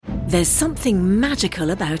There's something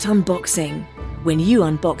magical about unboxing. When you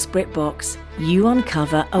unbox BritBox, you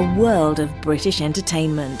uncover a world of British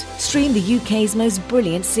entertainment. Stream the UK's most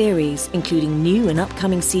brilliant series, including new and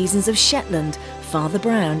upcoming seasons of Shetland, Father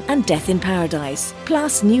Brown and Death in Paradise.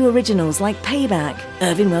 Plus new originals like Payback,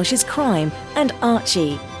 Irvine Welsh's Crime and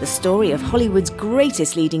Archie, the story of Hollywood's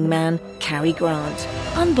greatest leading man, Cary Grant.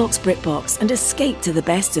 Unbox BritBox and escape to the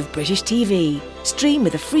best of British TV. Stream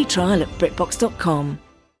with a free trial at BritBox.com.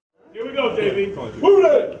 Here we go, JB. Who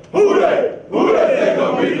they? Who they? Who they say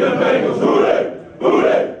gon' beat the Bengals? Who they? Who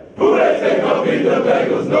they? Who they say gon' beat the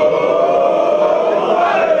Bengals? Nobody!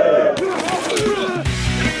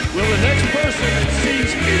 Will the next person that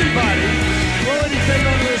sees anybody throw anything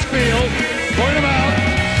onto this field, point them out,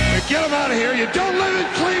 and get them out of here? You don't live in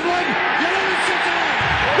Cleveland, you live in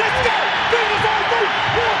Cincinnati. Let's go! Bengals on three!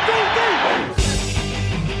 1, 2, 3!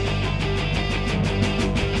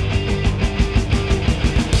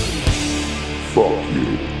 Fuck you.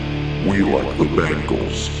 We like the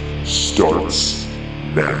Bengals. Starts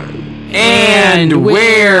now. And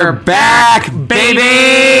we're back, baby!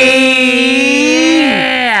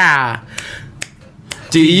 Yeah!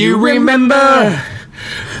 Do you remember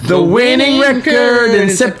the winning record in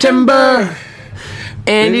September?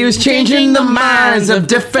 And he was changing the minds of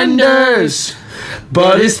defenders,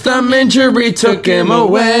 but his thumb injury took him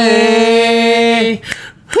away.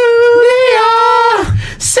 Who they are?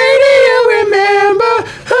 Say, do you remember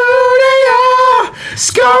who they are?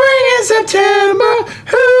 Scoring in September,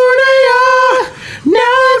 who they are?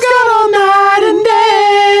 Now I've got all night and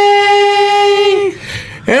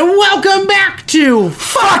day. And welcome back to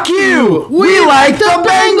Fuck You, We Like the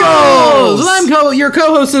Bengals. I'm your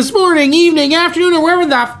co-host this morning, evening, afternoon, or wherever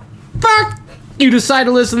the fuck you decide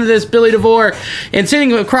to listen to this, Billy DeVore. And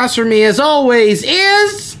sitting across from me, as always,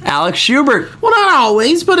 is Alex Schubert. Well, not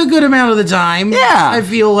always, but a good amount of the time. Yeah. I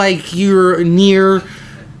feel like you're near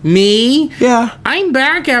me. Yeah. I'm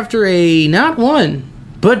back after a not 1,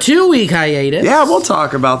 but 2-week hiatus. Yeah, we'll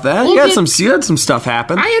talk about that. We'll You had get- some stuff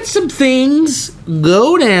happen. I had some things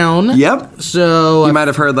go down. Yep. So You might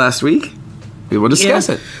have heard last week. We will discuss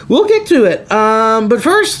it. We'll get to it. But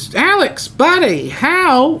first, Alex, buddy,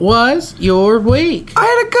 how was your week? I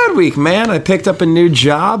had a good week, man. I picked up a new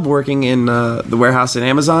job working in the warehouse at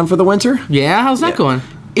Amazon for the winter. Yeah, how's that going?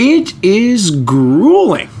 It is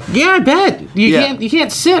grueling. Yeah, I bet. You Yeah.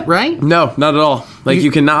 can't sit, right? No, not at all. Like, you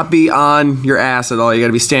cannot be on your ass at all. You got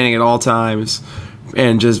to be standing at all times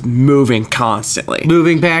and just moving constantly.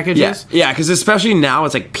 Moving packages? Yeah, because especially now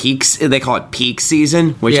it's like peaks. They call it peak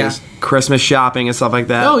season, which Yeah. is Christmas shopping and stuff like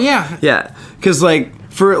that. Oh, yeah. Yeah, because like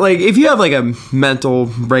for like if you have like a mental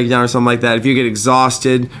breakdown or something like that, if you get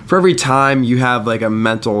exhausted, for every time you have like a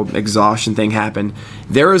mental exhaustion thing happen,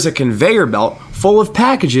 there is a conveyor belt full of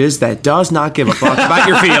packages that does not give a fuck about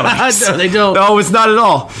your feelings. No, they don't. No, it's not at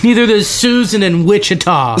all. Neither does Susan in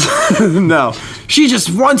Wichita. No, she just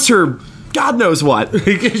wants her God knows what.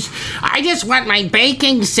 I just want my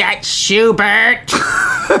baking set, Schubert.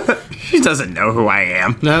 She doesn't know who I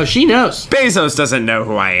am. No, she knows. Bezos doesn't know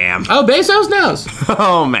who I am. Oh, Bezos knows.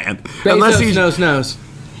 Oh man. Bezos knows.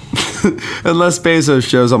 Unless Bezos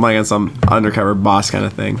shows up like some undercover boss kind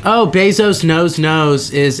of thing. Oh, Bezos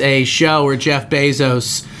knows is a show where Jeff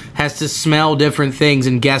Bezos has to smell different things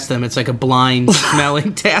and guess them. It's like a blind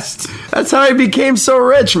smelling test. That's how he became so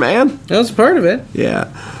rich, man. That was part of it. Yeah.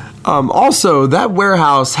 Also, that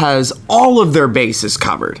warehouse has all of their bases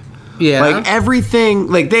covered. Yeah. Like everything,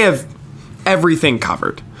 like they have everything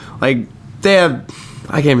covered. Like they have,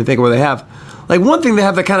 I can't even think of what they have. Like one thing they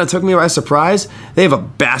have that kind of took me by surprise, they have a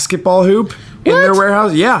basketball hoop in their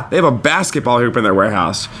warehouse. Yeah, they have a basketball hoop in their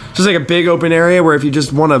warehouse. Just like a big open area where if you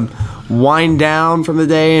just want to wind down from the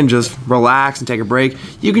day and just relax and take a break,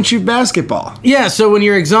 you can shoot basketball. Yeah, so when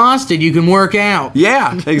you're exhausted, you can work out.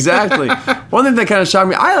 Yeah, exactly. One thing that kind of shocked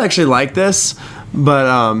me, I actually like this,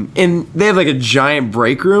 but they have like a giant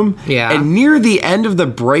break room. Yeah. And near the end of the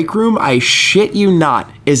break room, I shit you not,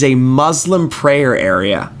 is a Muslim prayer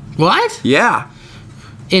area. What? Yeah.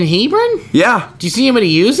 In Hebron? Yeah. Do you see anybody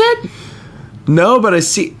use it? No, but I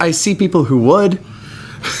see people who would.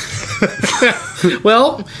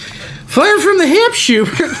 Well, fire from the hip,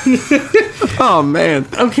 Schubert. Oh, man.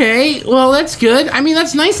 Okay, well, that's good. I mean,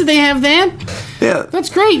 that's nice that they have that. Yeah. That's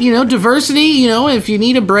great, diversity, if you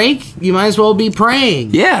need a break, you might as well be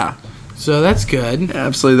praying. Yeah. So that's good.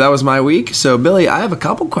 Absolutely. That was my week. So, Billy, I have a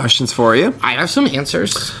couple questions for you. I have some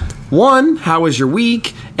answers. 1, how was your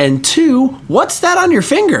week? And 2, what's that on your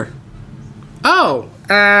finger? Oh,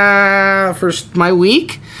 for my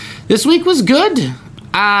week, this week was good.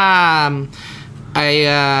 I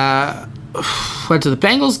Went to the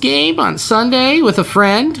Bengals game on Sunday with a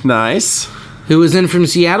friend Nice. who was in from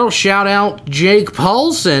Seattle. Shout out Jake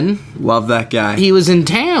Paulson. Love that guy. He was in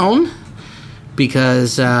town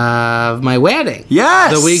because of my wedding.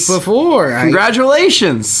 Yes. The week before.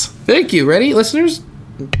 Congratulations. Thank you. Ready, listeners?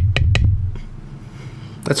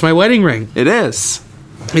 That's my wedding ring. It is.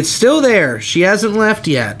 It's still there. She hasn't left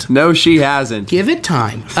yet. No, she hasn't. Give it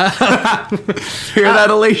time. Hear that,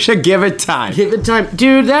 Alicia? Give it time. Give it time.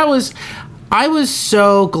 Dude, I was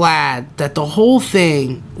so glad that the whole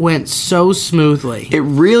thing went so smoothly. It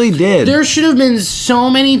really did. There should have been so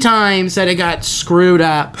many times that it got screwed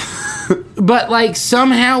up. But, like,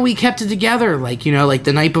 somehow we kept it together. Like, you know, like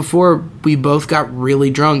the night before, we both got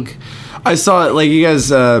really drunk. I saw it, like, you guys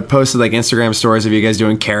posted, like, Instagram stories of you guys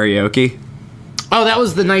doing karaoke. Oh, that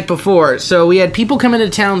was the night before. So we had people come into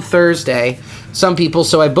town Thursday. Some people.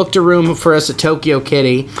 So I booked a room for us at Tokyo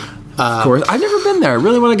Kitty. Of course. I've never been there. I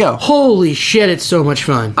really want to go. Holy shit, it's so much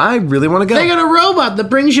fun. I really want to go. They got a robot that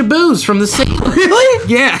brings you booze from the city.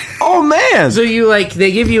 Really? Yeah. Oh, man. So you, like,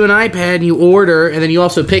 they give you an iPad and you order, and then you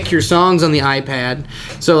also pick your songs on the iPad.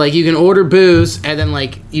 So, like, you can order booze, and then,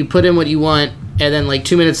 like, you put in what you want, and then, like,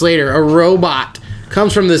 2 minutes later, a robot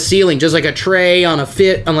comes from the ceiling, just like a tray on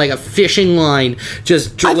like a fishing line,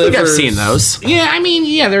 just delivers. I think I've seen those. Yeah, I mean,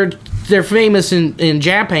 yeah, they're famous in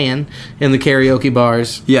Japan in the karaoke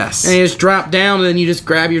bars. Yes. And you just drop down, and then you just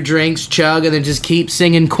grab your drinks, chug, and then just keep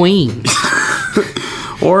singing Queen.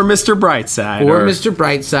 Or Mr. Brightside. Or Mr.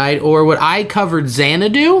 Brightside, or what I covered,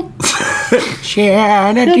 Xanadu.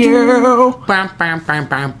 Xanadu. Bam, bam, bam,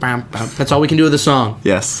 bam, bam, bam. That's all we can do with the song.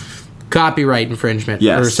 Yes. Copyright infringement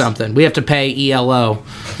Yes. or something. We have to pay ELO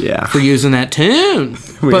Yeah. for using that tune.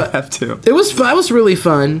 We But have to. It was fun. It was really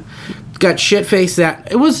fun. Got shit faced.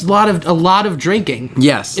 It was a lot of drinking.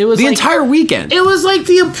 Yes. It was the like- entire weekend. It was like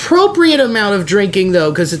the appropriate amount of drinking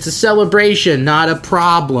though, because it's a celebration, not a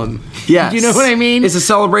problem. Yes. You know what I mean? It's a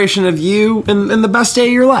celebration of you and the best day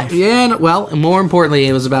of your life. Yeah. And more importantly,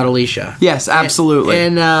 it was about Alicia. Yes, absolutely.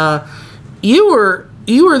 And you were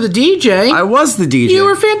the DJ. I was the DJ. You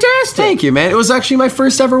were fantastic. Thank you, man. It was actually my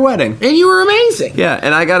first ever wedding. And you were amazing. Yeah,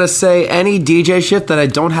 and I gotta say, any DJ shift that I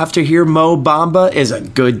don't have to hear Mo Bamba is a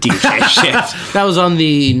good DJ shift. That was on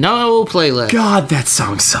the No playlist. God, that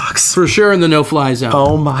song sucks. For sure in the no-fly zone.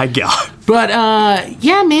 Oh my god. But,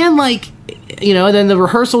 yeah, man, like, you know, then the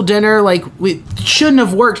rehearsal dinner, like, we shouldn't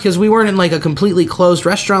have worked because we weren't in, like, a completely closed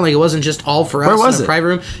restaurant. Like, it wasn't just all for us. Where was in a it? private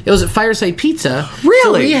room. It was at Fireside Pizza.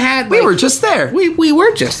 Really? So we were just there. We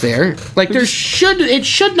were just there. Like, it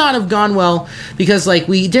should not have gone well because, like,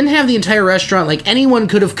 we didn't have the entire restaurant. Like, anyone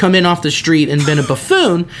could have come in off the street and been a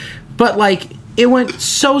buffoon. But, like, it went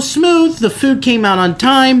so smooth. The food came out on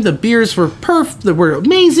time. The beers were were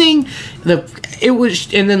amazing.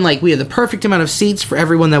 And then, like, we had the perfect amount of seats for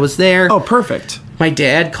everyone that was there. Oh, perfect. My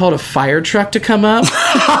dad called a fire truck to come up.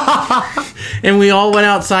 And we all went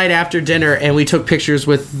outside after dinner and we took pictures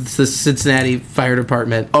with the Cincinnati Fire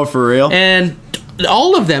Department. Oh, for real? And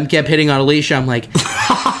all of them kept hitting on Alicia. I'm like,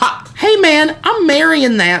 hey, man, I'm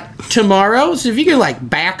marrying that tomorrow. So if you could, like,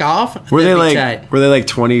 back off. Were they tight. like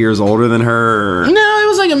 20 years older than her? Or? No, it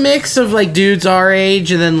was like a mix of, like, dudes our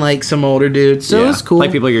age and then, like, some older dudes. So it was cool.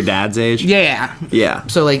 Like people your dad's age? Yeah. Yeah.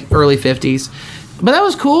 So, like, early 50s. But that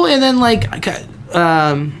was cool. And then, like,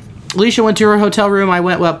 Alicia went to her hotel room. I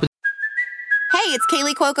went up with. Hey, it's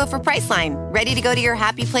Kaylee Cuoco for Priceline. Ready to go to your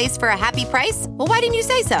happy place for a happy price? Well, why didn't you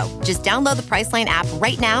say so? Just download the Priceline app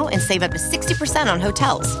right now and save up to 60% on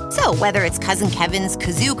hotels. So whether it's Cousin Kevin's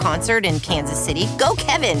Kazoo Concert in Kansas City, go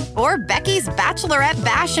Kevin, or Becky's Bachelorette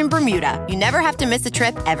Bash in Bermuda, you never have to miss a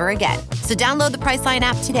trip ever again. So download the Priceline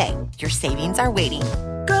app today. Your savings are waiting.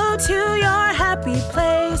 Go to your happy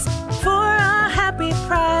place for a happy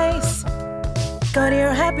price. Go to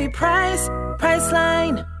your happy price,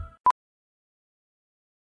 Priceline.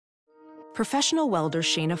 Professional welder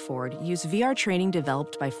Shayna Ford used VR training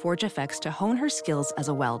developed by ForgeFX to hone her skills as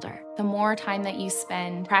a welder. The more time that you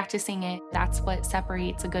spend practicing it, that's what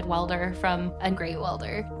separates a good welder from a great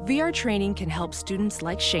welder. VR training can help students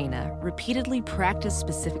like Shayna repeatedly practice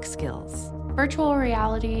specific skills. Virtual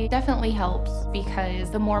reality definitely helps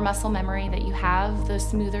because the more muscle memory that you have, the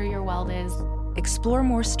smoother your weld is. Explore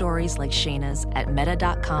more stories like Shayna's at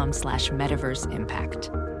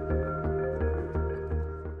meta.com/metaverseimpact.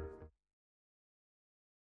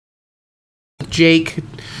 Jake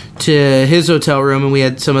to his hotel room and we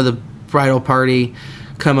had some of the bridal party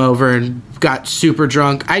come over and got super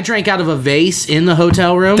drunk. I drank out of a vase in the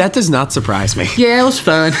hotel room. That does not surprise me. Yeah, it was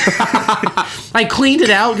fun. I cleaned it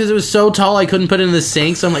out because it was so tall I couldn't put it in the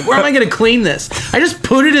sink. So I'm like, where am I going to clean this? I just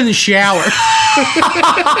put it in the shower.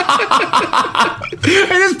 I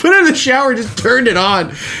just put it in the shower, just turned it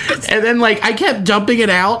on. And then, like, I kept dumping it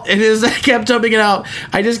out. And as I kept dumping it out,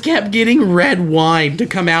 I just kept getting red wine to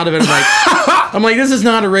come out of it. I'm like, this is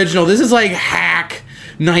not original. This is like hack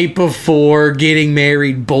night before getting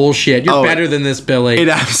married bullshit. You're better than this, Billy. It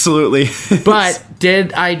absolutely is. But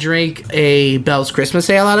did I drink a Bell's Christmas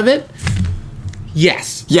Ale out of it?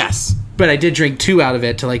 Yes. Yes. But I did drink 2 out of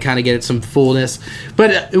it to like kind of get it some fullness.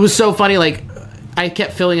 But it was so funny, like I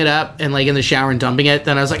kept filling it up and like in the shower and dumping it.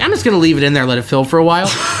 Then I was like, I'm just going to leave it in there, let it fill for a while.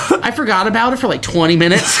 I forgot about it for like 20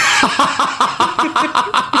 minutes.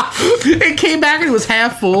 It came back and it was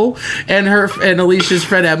half full. And Alicia's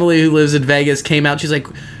friend Emily, who lives in Vegas, came out. She's like,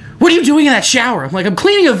 what are you doing in that shower? I'm like, I'm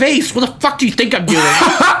cleaning a vase. What the fuck do you think I'm doing?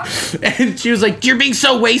 And she was like, you're being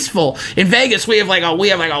so wasteful. In Vegas, we have like a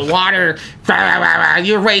water.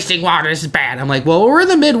 You're wasting water. This is bad. I'm like, well, we're in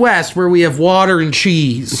the Midwest where we have water and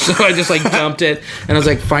cheese. So I just like dumped it, and I was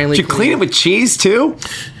like, finally. Did you clean it with cheese too?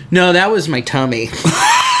 No, that was my tummy.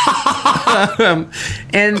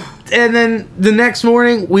 And then the next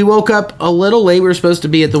morning, we woke up a little late. We were supposed to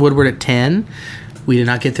be at the Woodward at 10. We did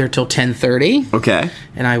not get there till 10:30. Okay.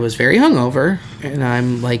 And I was very hungover, and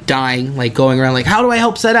I'm like dying, like going around like, how do I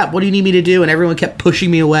help set up? What do you need me to do? And everyone kept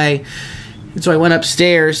pushing me away. And so I went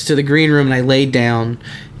upstairs to the green room and I laid down,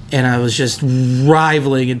 and I was just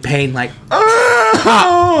writhing in pain, like,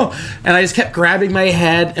 oh! And I just kept grabbing my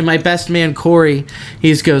head, and my best man, Corey,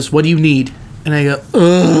 he just goes, what do you need? And I go,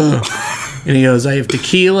 ugh. And he goes, I have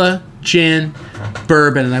tequila, gin,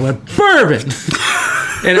 bourbon. And I went, bourbon!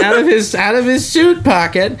 And out of his suit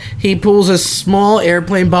pocket, he pulls a small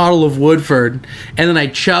airplane bottle of Woodford, and then I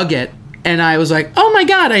chug it, and I was like, oh my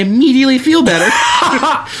God, I immediately feel better.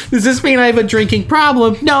 Does this mean I have a drinking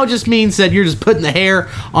problem? No, it just means that you're just putting the hair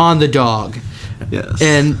on the dog. Yes.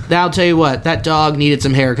 And I'll tell you what, that dog needed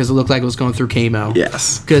some hair because it looked like it was going through chemo.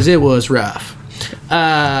 Yes. Because it was rough.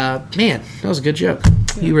 Man, that was a good joke.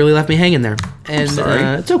 You really left me hanging there. And I'm sorry.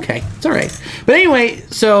 It's okay. It's all right. But anyway,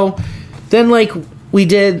 so then like we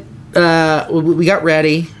did, we got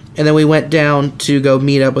ready, and then we went down to go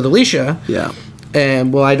meet up with Alicia. Yeah.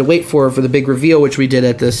 And well, I had to wait for her for the big reveal, which we did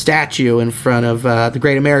at the statue in front of the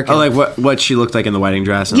Great American. Oh, like what she looked like in the wedding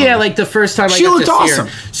dress? Yeah, like the first time she I got looked to see awesome.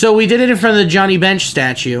 her. So we did it in front of the Johnny Bench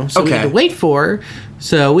statue. So we had to wait for her.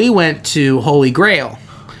 So we went to Holy Grail.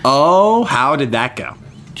 Oh, how did that go?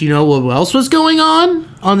 Do you know what else was going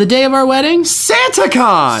on the day of our wedding?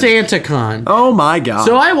 SantaCon! SantaCon. Oh my God.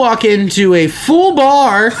 So I walk into a full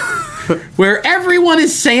bar where everyone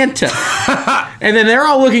is Santa. And then they're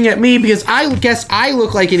all looking at me because I guess I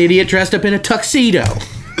look like an idiot dressed up in a tuxedo.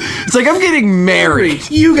 It's like I'm getting married.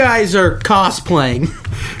 You guys are cosplaying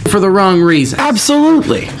for the wrong reason.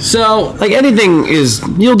 Absolutely. So, like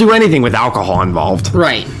you'll do anything with alcohol involved.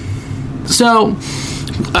 Right. So,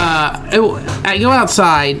 I go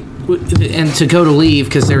outside and to go to leave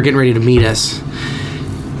because they were getting ready to meet us.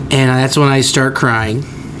 And that's when I start crying.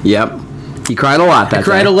 Yep. You cried a lot that day. I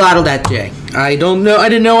cried a lot of that day. I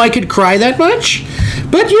didn't know I could cry that much.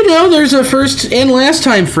 But, there's a first and last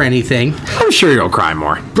time for anything. I'm sure you'll cry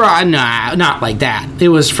more. Bruh, nah, not like that. It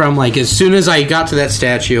was from, like, as soon as I got to that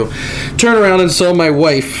statue, turned around and saw my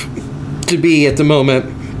wife to be at the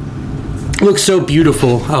moment look so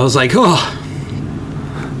beautiful. I was like, oh,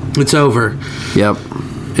 it's over. Yep.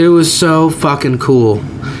 It was so fucking cool.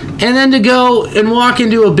 And then to go and walk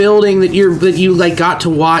into a building that you like got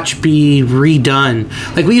to watch be redone.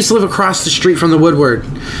 Like we used to live across the street from the Woodward.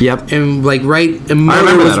 Yep. And like Murray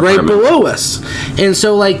was right below us. And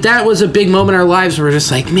so like that was a big moment in our lives where we're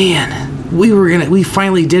just like, man, we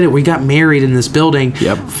finally did it. We got married in this building.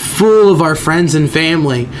 Yep. Full of our friends and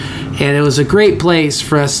family. And it was a great place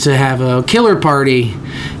for us to have a killer party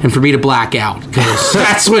and for me to black out because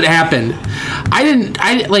that's what happened.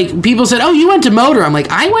 People said, oh, you went to Motor. I'm like,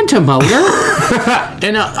 I went to Motor?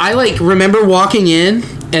 And I like remember walking in,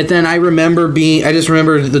 and then I just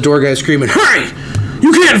remember the door guy screaming, hey,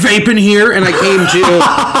 you can't vape in here. And I came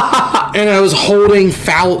to, and I was holding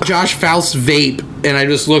Josh Faust's vape, and I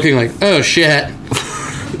was looking like, oh, shit.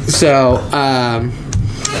 So,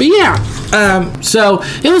 but yeah. So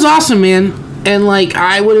it was awesome, man. And like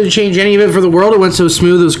I wouldn't change any of it for the world. It went so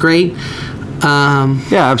smooth. It was great. Yeah,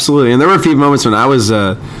 absolutely. And there were a few moments when I was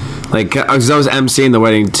I was emceeing the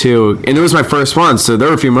wedding too, and it was my first one. So there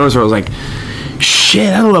were a few moments where I was like,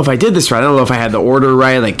 shit, I don't know if I did this right. I don't know if I had the order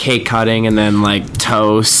right, like cake cutting and then like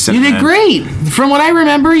toast. You did great. From what I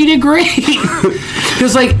remember, you did great.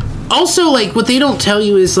 Because like also, like, what they don't tell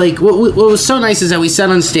you is, like, what was so nice is that we sat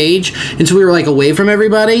on stage until we were, like, away from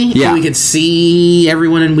everybody. Yeah. And we could see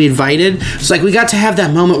everyone and we invited. So, like, we got to have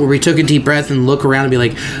that moment where we took a deep breath and look around and be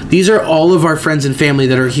like, these are all of our friends and family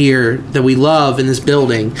that are here that we love in this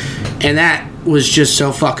building. And that was just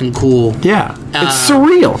so fucking cool. Yeah. It's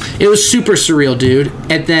surreal. It was super surreal, dude.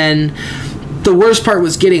 And then the worst part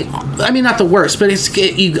was getting... I mean, not the worst, but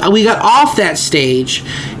we got off that stage,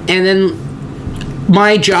 and then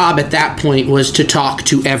my job at that point was to talk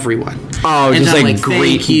to everyone. Oh, and just like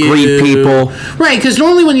greet people. Right, because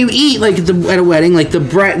normally when you eat, like at a wedding, like the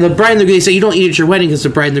bride and the groom, they say you don't eat at your wedding because the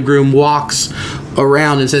bride and the groom walks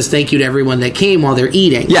around and says thank you to everyone that came while they're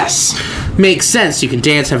eating. Yes. Makes sense. You can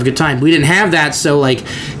dance, have a good time. We didn't have that, so like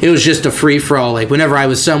it was just a free-for-all. Like whenever I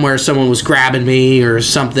was somewhere, someone was grabbing me or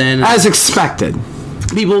something. As expected.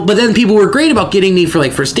 But then people were great about getting me for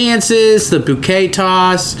like first dances, the bouquet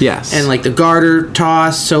toss, yes, and like the garter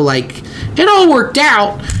toss. So like it all worked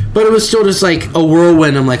out, but it was still just like a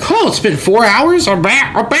whirlwind. I'm like, oh, it's been 4 hours. I'm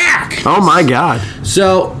back. Oh my god!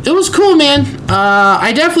 So it was cool, man.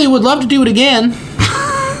 I definitely would love to do it again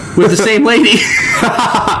with the same lady.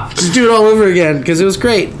 Just do it all over again because it was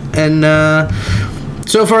great. And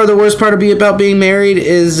so far, the worst part about being married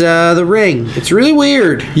is the ring. It's really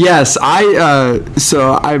weird. Yes,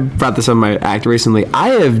 so I brought this on my act recently. I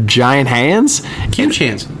have giant hands. Huge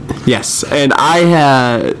hands. Yes, and I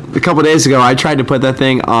had, a couple days ago, I tried to put that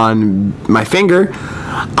thing on my finger.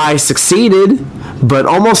 I succeeded, but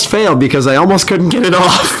almost failed because I almost couldn't get it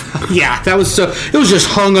off. Yeah, it was just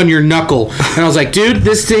hung on your knuckle. And I was like, dude,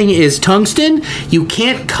 this thing is tungsten. You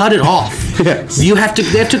can't cut it off. Yes. They have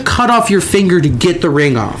to cut off your finger to get the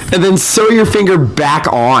ring off. And then sew your finger back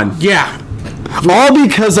on. Yeah. All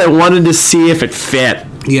because I wanted to see if it fit.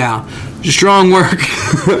 Yeah. Strong work.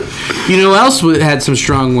 You know who else had some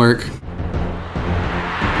strong work?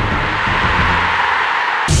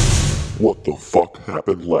 What the fuck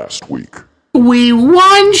happened last week? We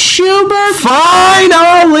won, Schubert!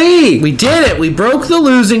 Finally! We did it. We broke the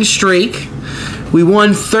losing streak. We won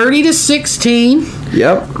 30-16.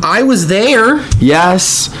 Yep. I was there.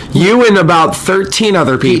 Yes. You and about 13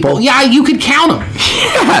 other people. Yeah, you could count them.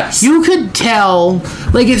 Yes. You could tell.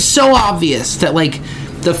 Like, it's so obvious that, like,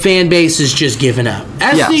 the fan base is just giving up.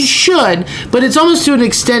 As they should, but it's almost to an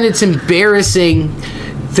extent it's embarrassing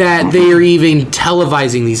that they are even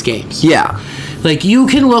televising these games. Yeah. Like, you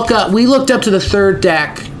can look up... We looked up to the third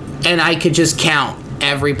deck, and I could just count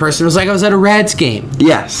every person. It was like I was at a Reds game.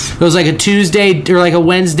 Yes. It was like a Tuesday or like a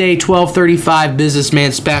Wednesday 12:35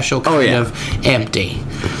 businessman special kind of empty.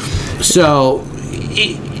 So,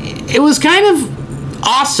 it was kind of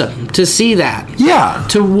awesome to see that. Yeah.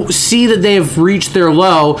 To see that they have reached their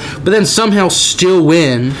low, but then somehow still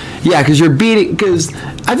win. Yeah, because you're beating... Because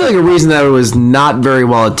I feel like a reason that it was not very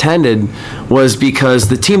well attended was because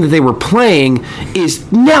the team that they were playing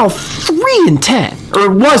is now 3-10.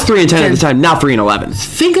 Or it was 3-10 at the time, now 3-11.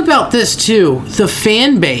 Think about this, too. The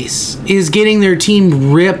fan base is getting their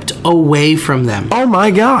team ripped away from them. Oh,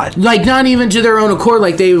 my God. Like, not even to their own accord.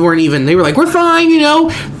 Like, they weren't even... They were like, we're fine, you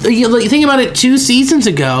know? Think about it 2 seasons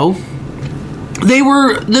ago. They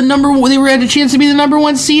were they had a chance to be the number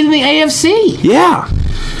 1 seed in the AFC. Yeah.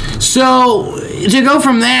 So to go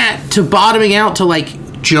from that to bottoming out to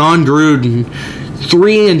like John Gruden,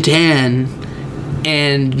 3-10,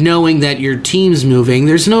 and knowing that your team's moving,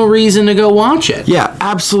 there's no reason to go watch it. Yeah,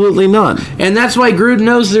 absolutely none. And that's why Gruden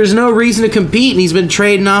knows there's no reason to compete, and he's been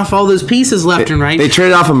trading off all those pieces left and right. They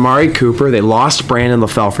traded off Amari Cooper. They lost Brandon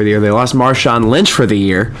LaFell for the year. They lost Marshawn Lynch for the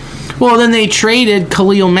year. Well, then they traded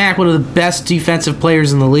Khalil Mack, one of the best defensive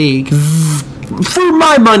players in the league. For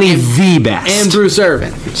my money, the best. And Bruce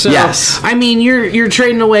Irvin. So, yes. I mean, you're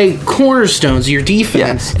trading away cornerstones of your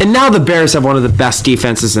defense. Yeah. And now the Bears have one of the best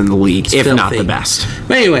defenses in the league, if not the best.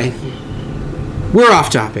 But anyway, we're off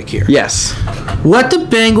topic here. Yes. What the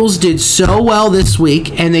Bengals did so well this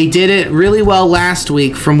week, and they did it really well last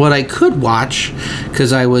week from what I could watch,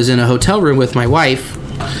 because I was in a hotel room with my wife,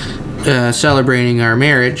 celebrating our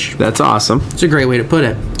marriage. That's awesome. It's a great way to put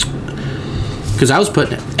it. Because I was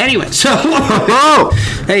putting it. Anyway, so...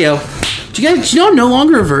 Hey, yo. Do you guys know I'm no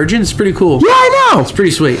longer a virgin? It's pretty cool. Yeah, I know. It's pretty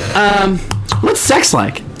sweet. What's sex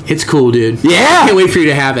like? It's cool, dude. Yeah. I can't wait for you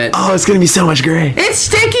to have it. Oh, it's going to be so much great. It's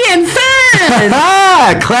sticky and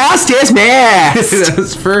fun! Class dismissed!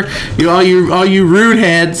 That's for all you rude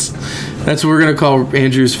heads. That's what we're going to call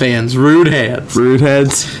Andrew's fans. Rude heads. Rude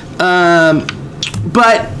heads.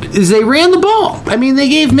 But they ran the ball. I mean, they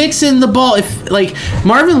gave Mixon the ball. If like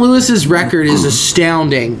Marvin Lewis's record is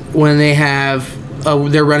astounding when they have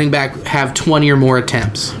their running back have 20 or more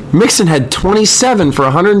attempts. Mixon had 27 for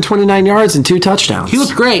 129 yards and 2 touchdowns. He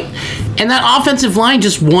looked great. And that offensive line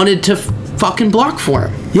just wanted to fucking block for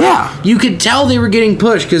him. Yeah. You could tell they were getting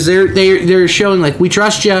pushed because they're showing, like, we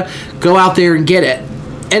trust you, go out there and get it.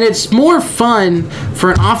 And it's more fun for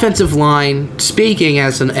an offensive line, speaking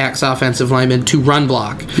as an ex-offensive lineman, to run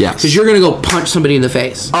block. Yes. Because you're going to go punch somebody in the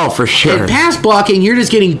face. Oh, for sure. And pass blocking, you're just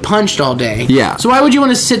getting punched all day. Yeah. So why would you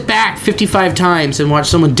want to sit back 55 times and watch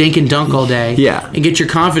someone dink and dunk all day? Yeah. And get your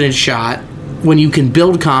confidence shot when you can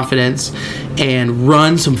build confidence and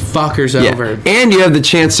run some fuckers over. And you have the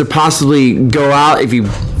chance to possibly go out, if you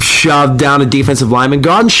shove down a defensive lineman,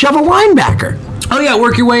 go out and shove a linebacker. Oh, yeah,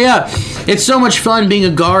 work your way up. It's so much fun being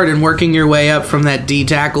a guard and working your way up from that D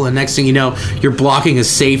tackle, and next thing you know, you're blocking a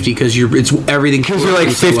safety because it's everything. Because you're like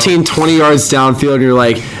 15, 20 yards downfield, and you're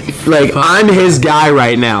like I'm his guy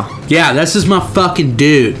right now. Yeah, this is my fucking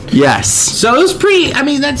dude. Yes. So it was pretty. As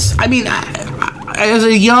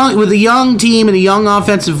a young team and a young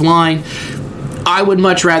offensive line, I would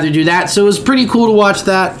much rather do that. So it was pretty cool to watch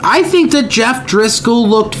that. I think that Jeff Driscoll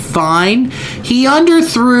looked fine. He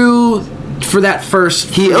underthrew for that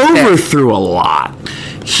first. He overthrew a lot.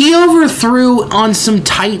 He overthrew on some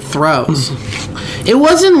tight throws. It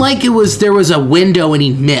wasn't like there was a window and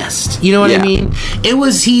he missed. You know what I mean? It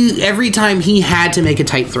was every time he had to make a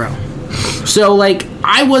tight throw. So, like,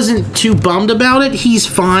 I wasn't too bummed about it. He's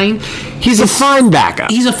fine. He's a fine backup.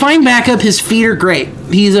 He's a fine backup. His feet are great.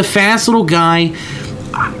 He's a fast little guy.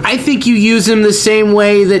 I think you use him the same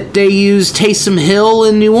way that they use Taysom Hill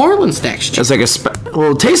in New Orleans next year. It's like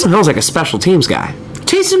Taysom Hill's like a special teams guy.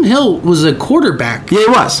 Taysom Hill was a quarterback. Yeah, he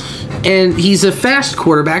was. And he's a fast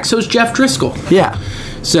quarterback, so is Jeff Driscoll. Yeah.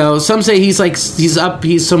 So some say he's one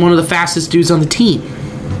of the fastest dudes on the team.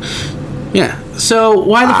 Yeah. So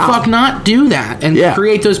why the fuck not do that and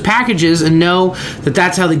create those packages and know that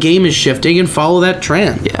that's how the game is shifting and follow that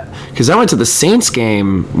trend? Yeah. Because I went to the Saints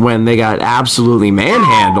game when they got absolutely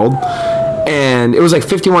manhandled, and it was like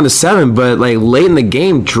 51-7. But like late in the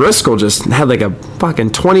game, Driscoll just had like a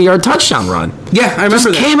fucking 20-yard touchdown run. Yeah, I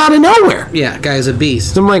remember that. Came out of nowhere. Yeah, guy's a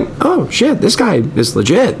beast. So I'm like, oh shit, this guy is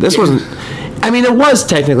legit. This wasn't. I mean, it was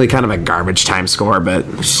technically kind of a garbage time score, but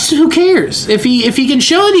who cares? If he can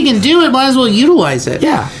show it, he can do it. Might as well utilize it.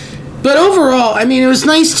 Yeah. But overall, I mean, it was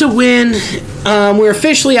nice to win. We're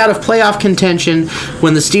officially out of playoff contention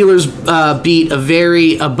when the Steelers beat a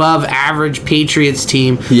very above-average Patriots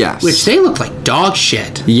team. Yes. Which they looked like dog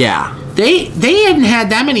shit. Yeah. They hadn't had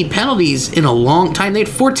that many penalties in a long time. They had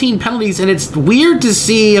 14 penalties, and it's weird to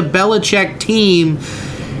see a Belichick team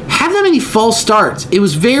have that many false starts. It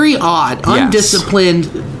was very odd, undisciplined.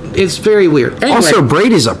 It's very weird. Anyway, also,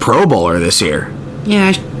 Brady's a Pro Bowler this year. Yeah,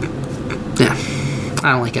 I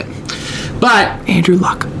don't like it. But Andrew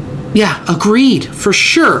Luck. Yeah, agreed, for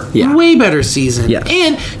sure. Yeah. Way better season. Yeah.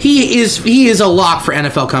 And he is a lock for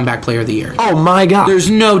NFL Comeback Player of the Year. Oh my God. There's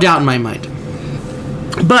no doubt in my mind.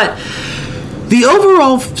 But the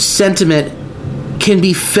overall sentiment can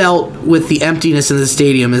be felt with the emptiness in the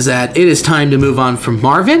stadium is that it is time to move on from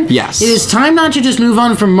Marvin. Yes. It is time not to just move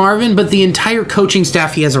on from Marvin, but the entire coaching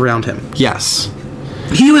staff he has around him. Yes.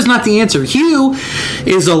 Hugh is not the answer. Hugh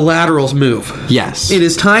is a lateral move. Yes. It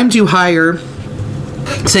is time to hire,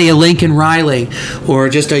 say, a Lincoln Riley or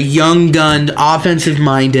just a young gun,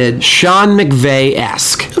 offensive-minded Sean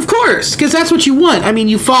McVay-esque. Of course, because that's what you want. I mean,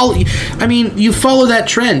 you follow that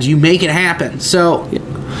trend. You make it happen. So,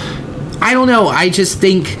 I don't know. I just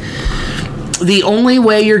think the only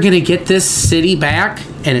way you're going to get this city back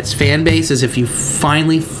and its fan base is if you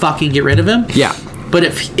finally fucking get rid of him. Yeah. But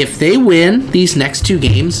if they win these next 2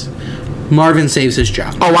 games, Marvin saves his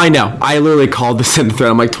job. Oh, I know. I literally called this in the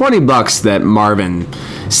thread. I'm like, $20 that Marvin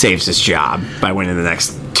saves his job by winning the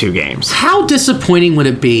next 2 games. How disappointing would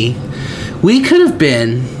it be? We could have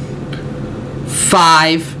been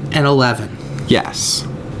 5-11. Yes.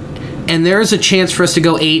 And there's a chance for us to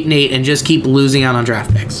go 8-8 and just keep losing out on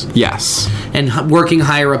draft picks. Yes. And working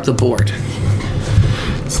higher up the board.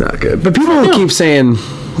 It's not good. But people keep saying,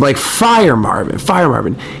 like, fire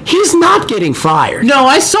Marvin. He's not getting fired. No,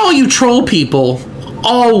 I saw you troll people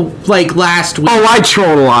all, like, last week. Oh, I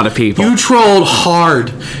trolled a lot of people. You trolled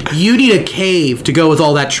hard. You need a cave to go with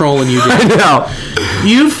all that trolling you did. I know.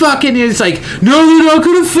 You fucking, it's like, no, they're not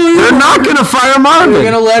going to fire Marvin. They're not going to fire Marvin.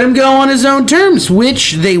 They're going to let him go on his own terms,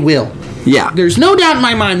 which they will. Yeah. There's no doubt in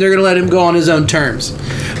my mind they're going to let him go on his own terms.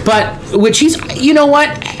 But, which he's, you know what?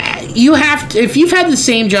 you have to, if you've had the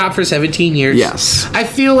same job for 17 years, Yes. I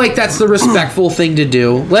feel like that's the respectful thing to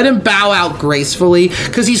do. Let him bow out gracefully,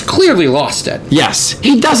 because he's clearly lost it. Yes,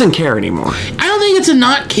 he doesn't care anymore. I don't think it's a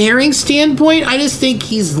not caring standpoint. I just think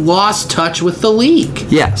he's lost touch with the league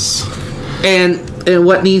Yes. and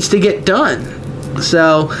what needs to get done.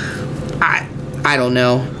 So, I don't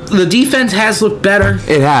know. The defense has looked better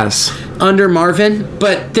It has. under Marvin,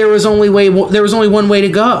 but there was only one way to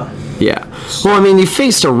go. Yeah. Well, I mean, you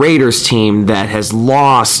faced a Raiders team that has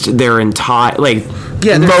lost their entire,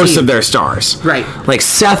 their most team. of their stars. Right. Like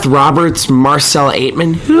Seth Roberts, Marcel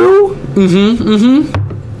Aitman. Who?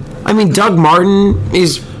 I mean, Doug Martin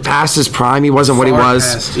is past his prime. He wasn't what he Far was.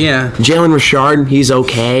 past, yeah. Jalen Richard, he's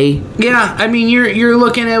okay. Yeah, I mean, you're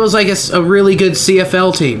looking at it was like a really good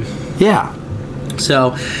CFL team. Yeah.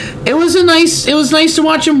 So it was nice to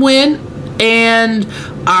watch him win. And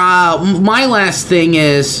my last thing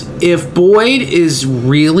is, if Boyd is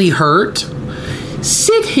really hurt,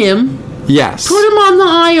 sit him. Yes. Put him on the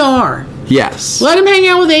IR. Yes. Let him hang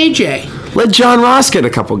out with AJ. Let John Ross get a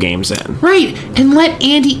couple games in. Right, and let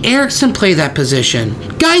Andy Erickson play that position.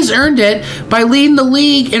 Guy's earned it by leading the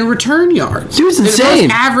league in return yards. Dude's insane.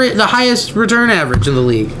 The highest return average in the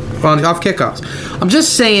league off kickoffs. I'm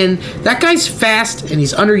just saying that guy's fast and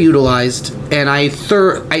he's underutilized, and I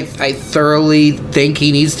thoroughly think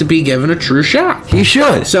he needs to be given a true shot. He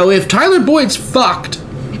should. So if Tyler Boyd's fucked,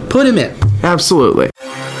 put him in. Absolutely.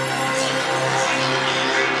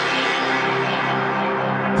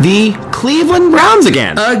 The Cleveland Browns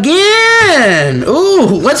again. Ooh,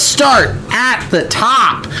 let's start at the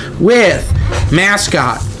top with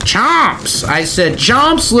mascot Chomps. I said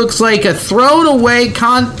Chomps looks like a thrown away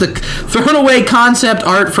concept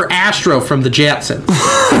art for Astro from the Jetsons.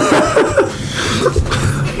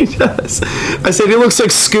 He does. I said he looks like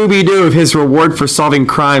Scooby-Doo if his reward for solving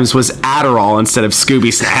crimes was Adderall instead of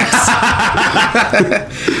Scooby Snacks.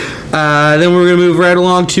 Then we're going to move right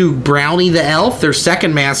along to Brownie the Elf, their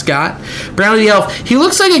second mascot. Brownie the Elf. He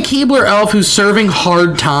looks like a Keebler elf who's serving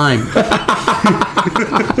hard time.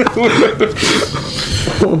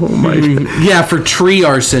 Oh my God. Yeah, for tree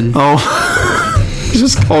arson. Oh. He's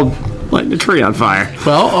just called lighting a tree on fire.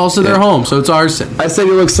 Well, also their home, so it's arson. I said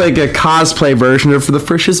he looks like a cosplay version of the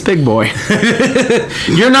Frisch's Big Boy.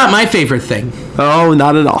 You're not my favorite thing. Oh,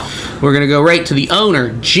 not at all. We're going to go right to the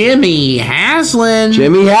owner, Jimmy Haslam.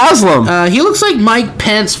 Jimmy Haslam. He looks like Mike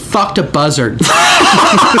Pence fucked a buzzard.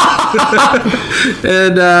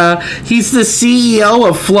 And he's the CEO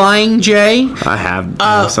of Flying J. I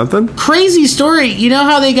have something. Crazy story. You know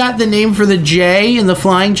how they got the name for the J in the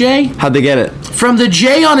Flying J? How'd they get it? From the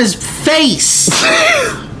J on his face.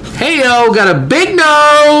 Hey-o, got a big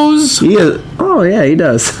nose. He is. Oh, yeah, he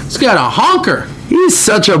does. He's got a honker. He's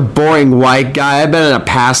such a boring white guy. I bet in a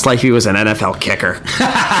past life he was an NFL kicker.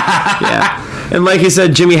 Yeah. And like you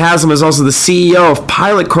said, Jimmy Haslam is also the CEO of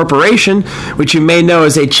Pilot Corporation, which you may know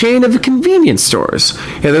is a chain of convenience stores.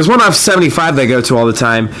 Yeah, there's one off 75 they go to all the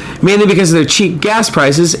time, mainly because of their cheap gas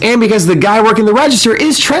prices and because the guy working the register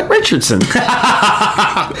is Trent Richardson.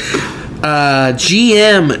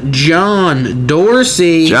 GM John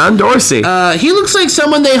Dorsey. John Dorsey. He looks like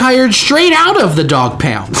someone they hired straight out of the dog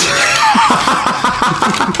pound.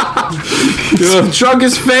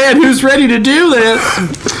 Drunkest fan who's ready to do this.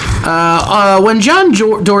 When John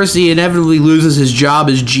Dorsey inevitably loses his job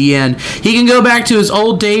as GM, he can go back to his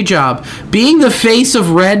old day job, being the face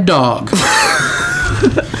of Red Dog.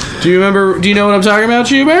 Do you know what I'm talking about,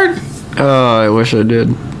 Schubert? Oh, I wish I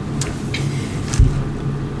did.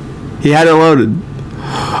 He had it loaded.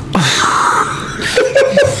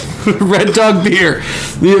 Red Dog beer,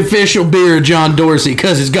 the official beer of John Dorsey,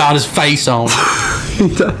 because it's got his face on. He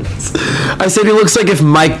does. I said he looks like if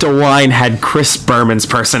Mike DeWine had Chris Berman's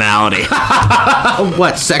personality.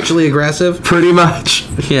 What, sexually aggressive? Pretty much.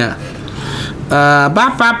 Yeah. I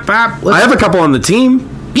have a couple on the team.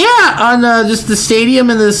 Yeah, on just the stadium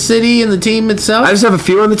and the city and the team itself. I just have a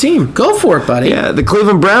few on the team. Go for it, buddy. Yeah, the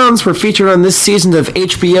Cleveland Browns were featured on this season of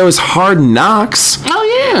HBO's Hard Knocks.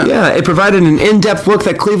 Oh, yeah. Yeah, it provided an in-depth look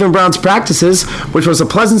at Cleveland Browns practices, which was a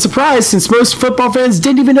pleasant surprise since most football fans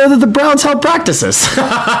didn't even know that the Browns held practices.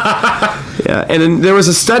 Yeah, and then there was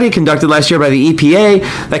a study conducted last year by the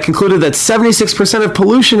EPA that concluded that 76% of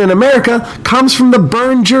pollution in America comes from the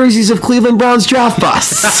burned jerseys of Cleveland Browns draft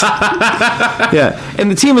busts. Yeah, and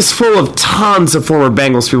the team is full of tons of former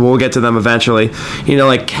Bengals people. We'll get to them eventually. You know,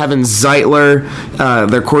 like Kevin Zeitler,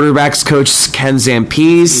 their quarterbacks coach Ken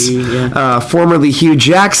Zampese, formerly Hugh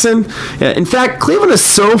Jackson. Yeah, in fact, Cleveland is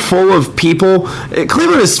so full of people.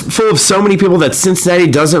 Cleveland is full of so many people that Cincinnati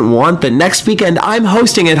doesn't want that next weekend I'm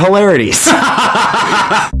hosting at Hilarities.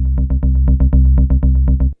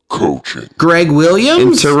 coaching. Greg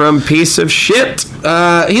Williams? Interim piece of shit.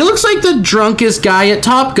 He looks like the drunkest guy at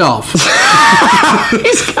Topgolf.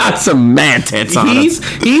 He's got some man tits on him.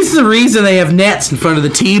 He's the reason they have nets in front of the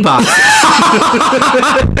tee box.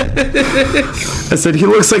 I said he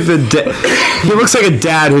looks like he looks like a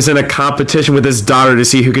dad who's in a competition with his daughter to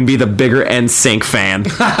see who can be the bigger NSYNC fan.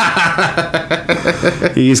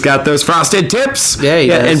 He's got those frosted tips. Yeah, he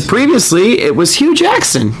does. And previously it was Hugh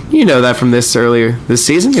Jackson. You know that from this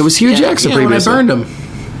season. It was Hugh Jackson previously. When I burned him.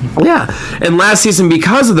 Yeah, and last season,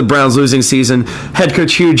 because of the Browns' losing season, head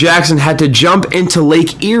coach Hugh Jackson had to jump into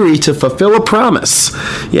Lake Erie to fulfill a promise.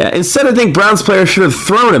 Yeah, instead I think Browns players should have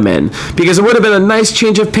thrown him in, because it would have been a nice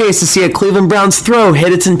change of pace to see a Cleveland Browns throw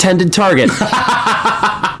hit its intended target.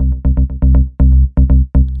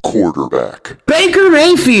 Quarterback. Baker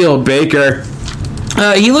Mayfield. Baker.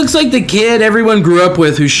 He looks like the kid everyone grew up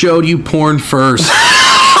with who showed you porn first.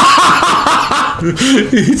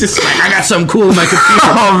 He's just like, I got something cool in my computer.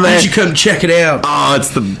 Oh, man. Why don't you come check it out? Oh, it's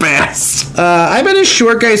the best. I bet his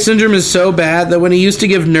short guy syndrome is so bad that when he used to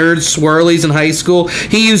give nerds swirlies in high school,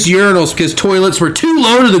 he used urinals because toilets were too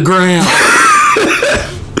low to the ground.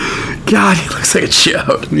 God, he looks like a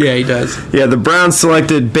chode. Yeah, he does. Yeah, the Browns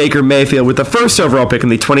selected Baker Mayfield with the first overall pick in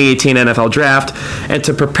the 2018 NFL Draft, and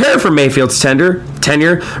to prepare for Mayfield's tenure,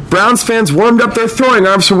 Browns fans warmed up their throwing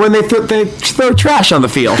arms for when they throw trash on the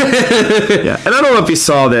field. Yeah, and I don't know if you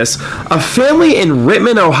saw this. A family in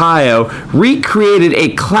Rittman, Ohio, recreated a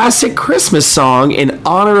classic Christmas song in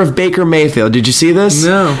honor of Baker Mayfield. Did you see this?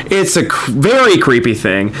 No. It's a very creepy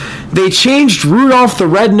thing. They changed Rudolph the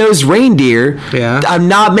Red-Nosed Reindeer. Yeah. I'm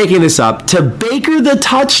not making this up, to Baker the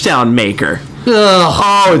Touchdown Maker. Ugh.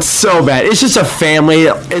 Oh, it's so bad. It's just a family.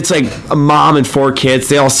 It's like a mom and 4 kids.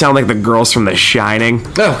 They all sound like the girls from The Shining.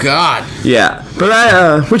 Oh, God. Yeah.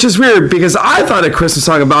 But which is weird because I thought a Christmas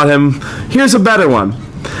song about him. Here's a better one.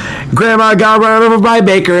 Grandma got run over by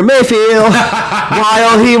Baker Mayfield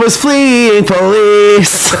while he was fleeing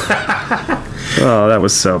police. Oh, that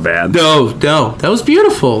was so bad. No, that was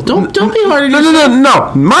beautiful. Don't be hard on yourself.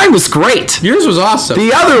 No. Mine was great. Yours was awesome.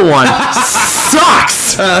 The other one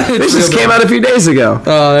sucks. This just came out a few days ago.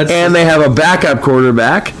 And they have a backup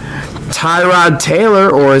quarterback, Tyrod Taylor,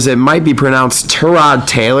 or as it might be pronounced, Tyrod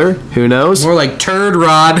Taylor. Who knows? More like Turd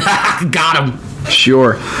Rod. Got him.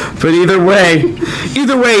 Sure. But either way,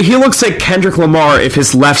 he looks like Kendrick Lamar if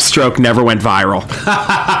his left stroke never went viral.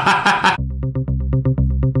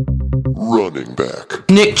 Running back.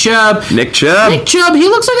 Nick Chubb. He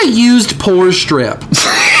looks like a used pore strip.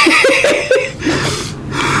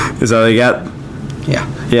 Is that all you got?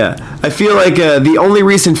 Yeah. I feel like the only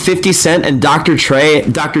reason 50 Cent and Dr.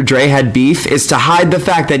 Dre had beef is to hide the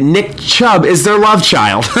fact that Nick Chubb is their love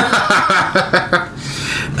child.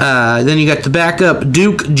 Then you got the backup,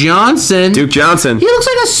 Duke Johnson. He looks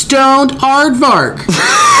like a stoned aardvark.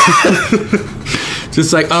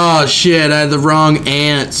 Just like, oh shit, I had the wrong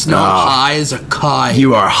ants. Not high as a kite.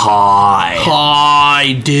 You are high.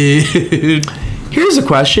 High, dude. Here's a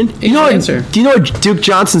question. Do you know what Duke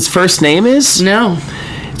Johnson's first name is? No.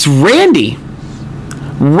 It's Randy.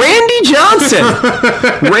 Randy Johnson.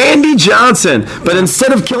 Randy Johnson. But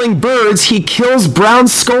instead of killing birds, he kills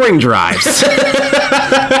Brown's scoring drives.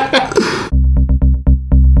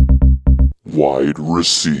 Wide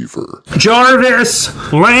receiver. Jarvis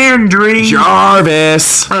Landry.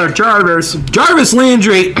 Jarvis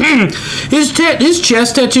Landry. His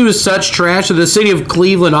chest tattoo is such trash that the city of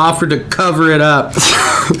Cleveland offered to cover it up,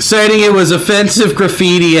 citing it was offensive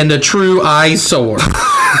graffiti and a true eyesore.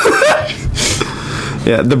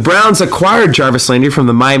 Yeah, the Browns acquired Jarvis Landry from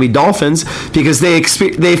the Miami Dolphins because they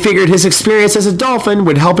figured his experience as a Dolphin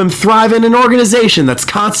would help him thrive in an organization that's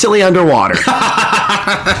constantly underwater.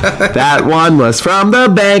 That one was from the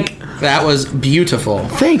bank. That was beautiful.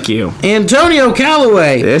 Thank you. Antonio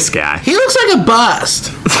Callaway. This guy. He looks like a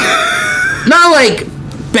bust. Not like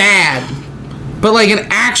bad, but like an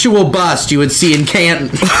actual bust you would see in Canton.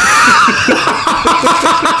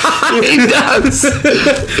 He does.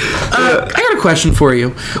 I got a question for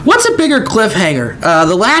you. What's a bigger cliffhanger?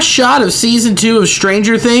 The last shot of season 2 of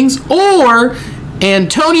Stranger Things or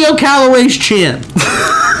Antonio Callaway's chin?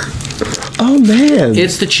 Oh, man.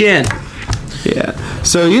 It's the chin. Yeah.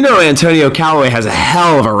 So, Antonio Callaway has a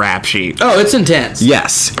hell of a rap sheet. Oh, it's intense.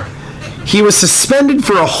 Yes. He was suspended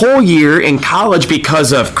for a whole year in college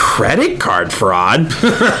because of credit card fraud.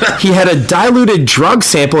 He had a diluted drug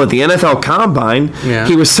sample at the NFL Combine. Yeah.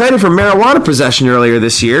 He was cited for marijuana possession earlier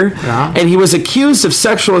this year. Yeah. And he was accused of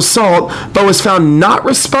sexual assault, but was found not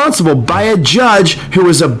responsible by a judge who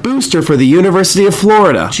was a booster for the University of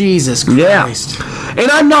Florida. Jesus Christ. Yeah.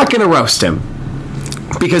 And I'm not going to roast him.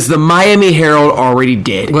 Because the Miami Herald already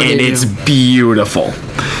did, What'd and they it's do? beautiful.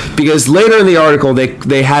 Because later in the article,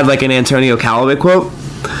 they had like an Antonio Callaway quote.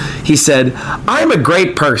 He said, "I'm a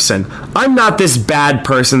great person. I'm not this bad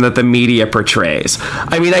person that the media portrays.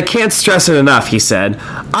 I mean, I can't stress it enough," he said.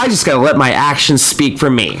 "I just gotta let my actions speak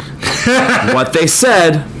for me." What they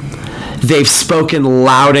said, they've spoken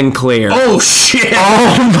loud and clear. Oh, shit.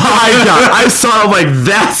 Oh my God. I saw it, I'm like,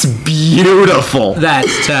 that's beautiful.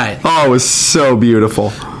 That's tight. Oh, it was so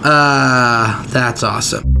beautiful. That's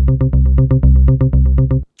awesome.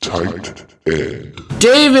 Tight end.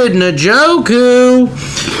 David Njoku.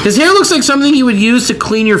 His hair looks like something you would use to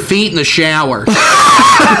clean your feet in the shower.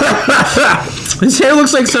 His hair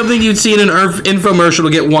looks like something you'd see in an infomercial to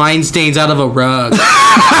get wine stains out of a rug.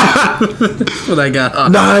 That's what I got.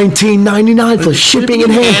 $19.99 for shipping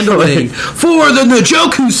and handling. For the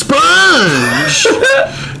Njoku sponge.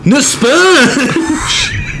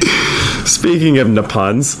 Sponge. Speaking of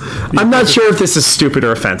Napuns, I'm not sure if this is stupid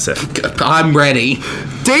or offensive. I'm ready.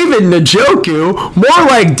 David Njoku, more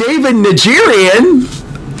like David Nigerian.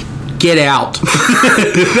 Get out.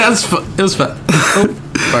 That's fun. It was fun.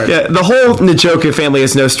 Oh, yeah, the whole Njoku family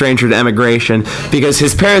is no stranger to emigration because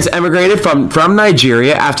his parents emigrated from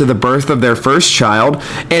Nigeria after the birth of their first child,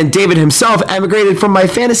 and David himself emigrated from my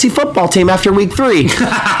fantasy football team after week 3.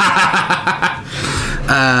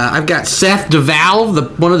 I've got Seth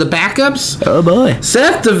DeValve, one of the backups. Oh boy.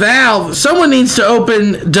 Seth DeValve. Someone needs to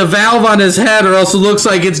open DeValve on his head or else it looks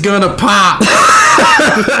like it's gonna pop.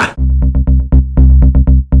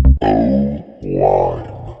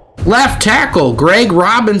 Left tackle, Greg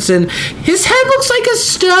Robinson. His head looks like a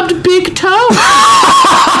stubbed big toe.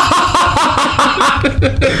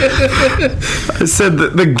 I said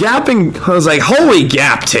the gap in, I was like, holy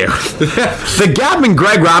gap tooth. The gap in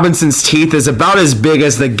Greg Robinson's teeth is about as big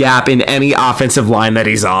as the gap in any offensive line that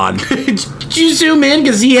he's on. Did you zoom in?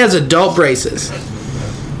 Because he has adult braces.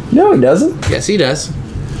 No, he doesn't. Yes, he does.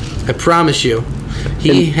 I promise you.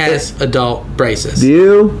 He has adult braces. Do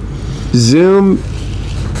you zoom?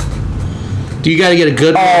 Do you got to get a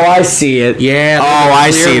good one? Oh, I see it. Yeah. Oh,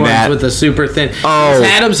 I see that. With the super thin. Oh. He's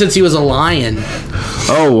had him since he was a lion.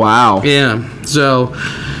 Oh, wow. Yeah. So,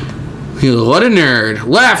 what a nerd.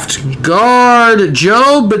 Left guard,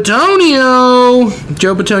 Joe Bitonio.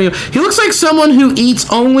 Joe Bitonio. He looks like someone who eats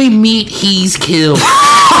only meat he's killed.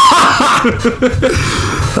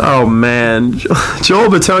 Oh, man. Joel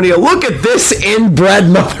Bitonio, look at this inbred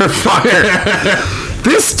motherfucker.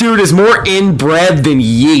 This dude is more inbred than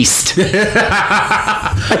yeast.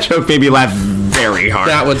 That joke made me laugh very hard.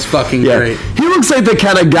 That one's fucking great. He looks like the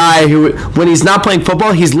kind of guy who, when he's not playing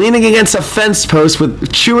football, he's leaning against a fence post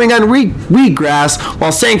with chewing on wheatgrass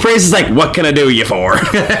while saying phrases like, "What can I do you for?"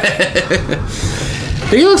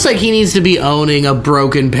 He looks like he needs to be owning a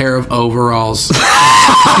broken pair of overalls.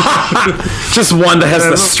 Just one that has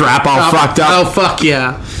the strap all fucked up. Oh, fuck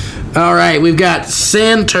yeah. All right, we've got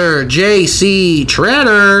center J.C.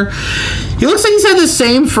 Treader. He looks like he's had the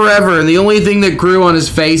same forever, and the only thing that grew on his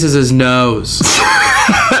face is his nose.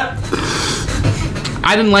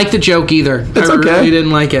 I didn't like the joke either. It's I okay. really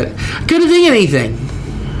didn't like it. Couldn't think of anything.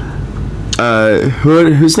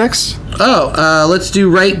 Who's next? Let's do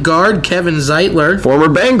right guard Kevin Zeitler. Former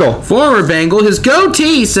Bengal. His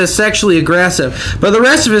goatee says sexually aggressive, but the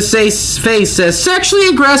rest of his face says sexually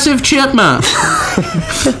aggressive chipmunk.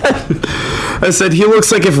 I said he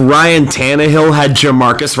looks like if Ryan Tannehill had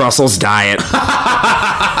Jamarcus Russell's diet.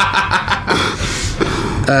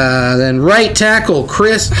 Then right tackle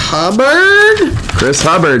Chris Hubbard.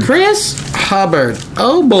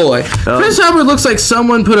 Oh boy. Chris Hubbard looks like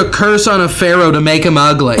someone put a curse on a pharaoh to make him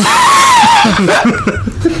ugly.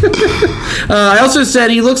 I also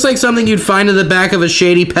said he looks like something you'd find in the back of a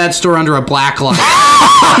shady pet store under a black light.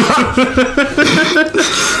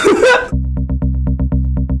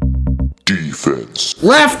 Defense.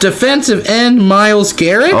 Left defensive end Myles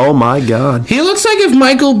Garrett. Oh my God. He looks like if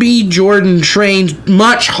Michael B. Jordan trained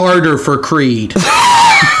much harder for Creed.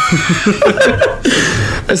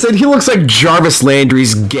 I said he looks like Jarvis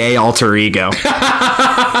Landry's gay alter ego.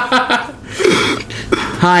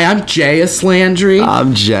 Hi, I'm J.S. Landry.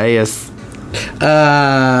 I'm J.S.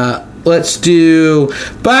 Let's do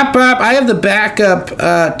bop bop. I have the backup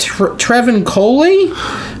Trevin Coley.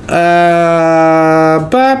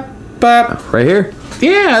 Bop bop. Right here.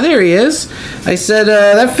 Yeah, there he is. I said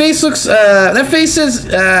that face looks. That face says.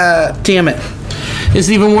 Damn it! Is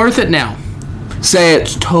it even worth it now? Say it.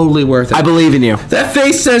 It's totally worth it. I believe in you. That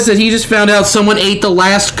face says that he just found out someone ate the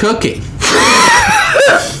last cookie.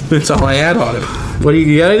 That's all I had on him. What do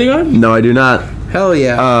you got anything on? No, I do not. Hell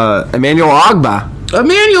yeah. Emmanuel Ogbah.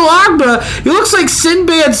 Emmanuel Agba, he looks like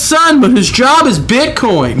Sinbad's son, but his job is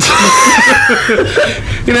Bitcoin.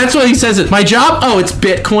 And that's what he says. My job? Oh, it's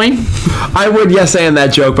Bitcoin? I would and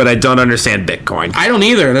that joke, but I don't understand Bitcoin. I don't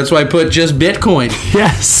either. That's why I put just Bitcoin.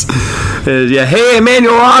 Yes. Hey,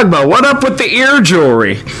 Emmanuel Agba, what up with the ear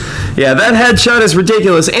jewelry? Yeah, that headshot is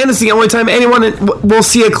ridiculous, and it's the only time anyone will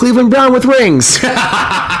see a Cleveland Brown with rings.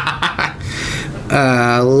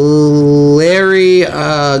 Larry...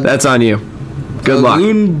 That's on you. Good luck.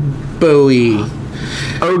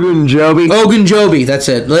 Ogunjobi, that's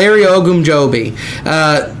it. Larry Ogunjobi.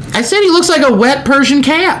 I said he looks like a wet Persian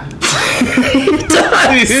cat. He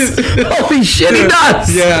does. Holy shit, he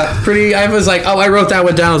does. Yeah, pretty. I was like, I wrote that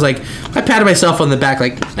one down. I was like, I patted myself on the back,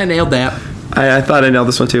 like, I nailed that. I thought I nailed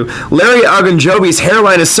this one too. Larry Ogunjobi's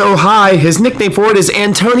hairline is so high, his nickname for it is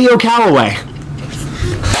Antonio Callaway.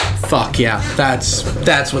 Fuck yeah,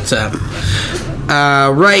 that's what's up.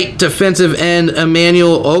 Right defensive end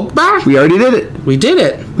Emmanuel Ogba. We already did it. We did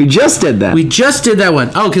it. We just did that. We just did that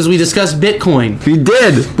one. Oh, because we discussed Bitcoin. We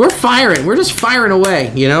did. We're firing. We're just firing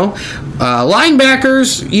away, you know?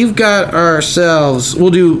 Linebackers, you've got ourselves.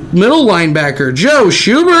 We'll do middle linebacker, Joe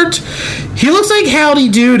Schubert. He looks like Howdy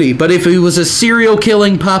Doody, but if he was a serial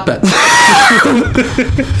killing puppet.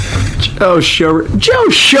 Joe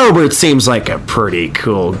Schobert seems like a pretty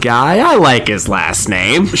cool guy. I like his last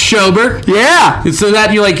name. Schobert? Yeah. So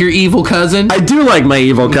that you like your evil cousin? I do like my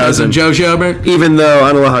evil cousin. Joe Schobert? Even though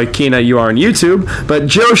I don't know how keen you are on YouTube, but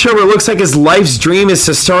Joe Schobert looks like his life's dream is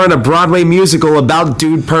to star in a Broadway musical about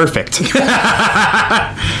Dude Perfect.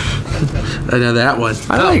 I know that one.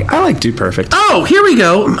 I like Dude Perfect. Oh, here we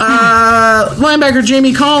go. Linebacker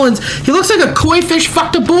Jamie Collins. He looks like a koi fish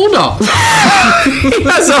fucked a bulldog. He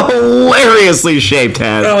has a hilariously shaped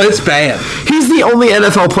head. Oh, it's bad. He's the only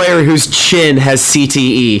NFL player whose chin has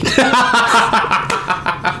CTE.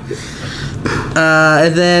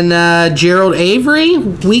 And then Gerald Avery,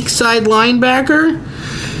 weak side linebacker.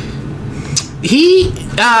 He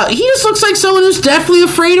just looks like someone who's definitely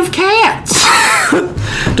afraid of cats.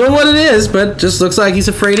 Don't know what it is, but just looks like he's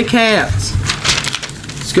afraid of cats.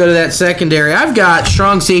 Let's go to that secondary. I've got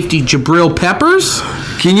strong safety Jabril Peppers.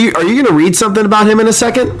 Are you going to read something about him in a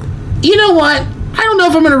second? You know what? I don't know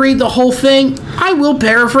if I'm going to read the whole thing. I will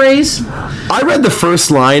paraphrase. I read the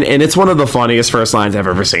first line, and it's one of the funniest first lines I've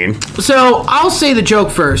ever seen. So I'll say the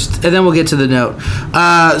joke first, and then we'll get to the note.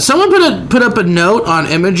 Someone put up a note on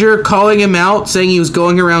Imager calling him out, saying he was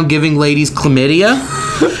going around giving ladies chlamydia.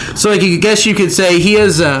 So I guess you could say he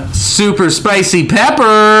has a super spicy pepper.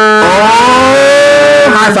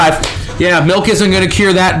 Oh! High five. Yeah, milk isn't going to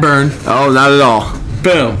cure that burn. Oh, not at all.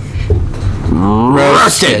 Boom.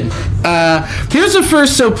 Roasted. Here's the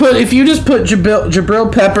first. So if you just put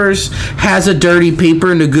Jabril Peppers has a dirty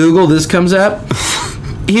peeper into Google, this comes up.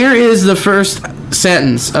 Here is the first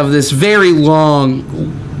sentence of this very long,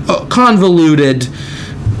 convoluted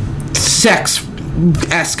sex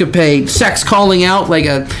escapade, sex calling out, like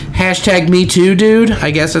a hashtag Me Too dude.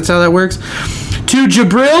 I guess that's how that works. To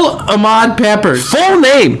Jabril Ahmad Peppers, full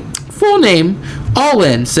name, all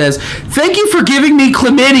in, says, "Thank you for giving me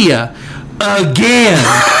chlamydia again."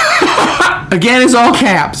 Again is all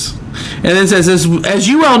caps. And then it says, as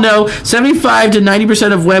you well know, 75 to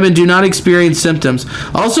 90% of women do not experience symptoms.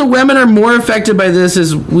 Also, women are more affected by this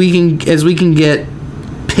as we can get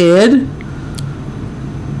PID.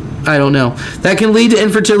 I don't know. That can lead to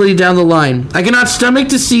infertility down the line. I cannot stomach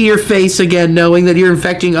to see your face again knowing that you're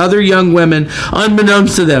infecting other young women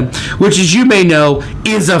unbeknownst to them, which, as you may know,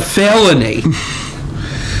 is a felony.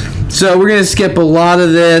 So we're going to skip a lot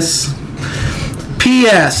of this.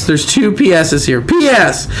 P.S. There's two P.S.'s here.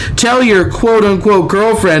 P.S. Tell your quote-unquote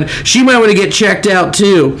girlfriend she might want to get checked out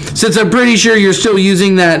too, since I'm pretty sure you're still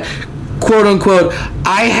using that quote-unquote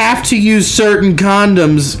I have to use certain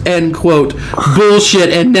condoms, end quote,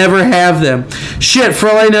 bullshit and never have them. Shit, for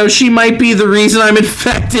all I know, she might be the reason I'm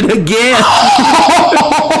infected again.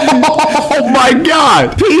 Oh my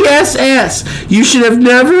God. P.S.S. You should have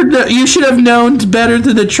known better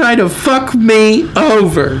than to try to fuck me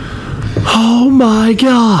over. Oh my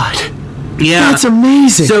God. Yeah. That's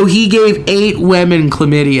amazing. So he gave 8 women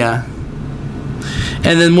chlamydia.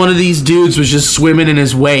 And then one of these dudes was just swimming in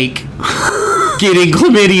his wake, getting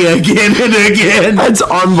chlamydia again and again. That's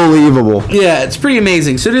unbelievable. Yeah, it's pretty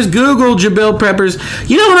amazing. So just Google Jabril Peppers.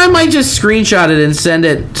 You know what? I might just screenshot it and send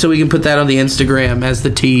it so we can put that on the Instagram as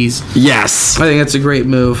the tease. Yes. I think that's a great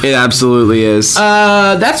move. It absolutely is.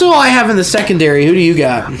 That's all I have in the secondary. Who do you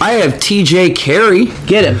got? I have TJ Carey.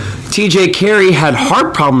 Get him. TJ Carey had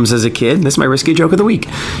heart problems as a kid. This is my risky joke of the week.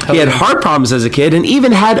 He had heart problems as a kid and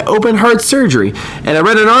even had open heart surgery. And I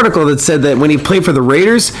read an article that said that when he played for the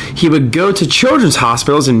Raiders, he would go to children's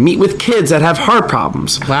hospitals and meet with kids that have heart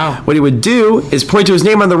problems. Wow. What he would do is point to his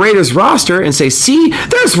name on the Raiders roster and say, see,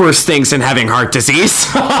 there's worse things than having heart disease.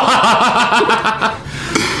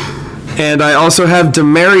 And I also have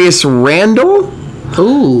Demarius Randall.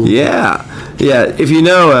 Ooh. Yeah. If you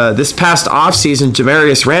know, this past offseason,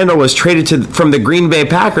 Demarius Randall was traded from the Green Bay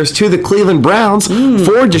Packers to the Cleveland Browns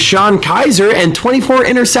for Deshaun Kaiser and 24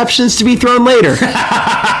 interceptions to be thrown later.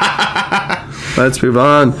 Let's move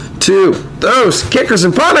on to those kickers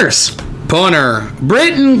and punters. Punter.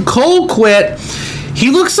 Britton Colquitt.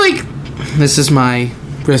 He looks like... This is my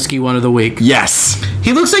risky one of the week. Yes.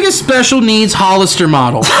 He looks like a special needs Hollister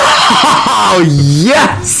model. Oh,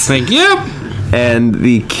 yes. Thank you. And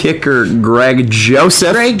the kicker, Greg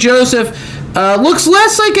Joseph. Greg Joseph looks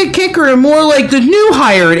less like a kicker and more like the new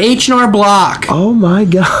hire at H&R Block. Oh, my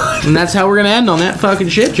God. And that's how we're going to end on that fucking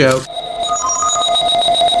shit joke.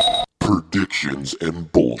 Predictions and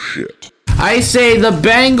bullshit. I say the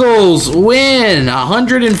Bengals win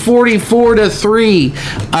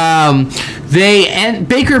 144-3.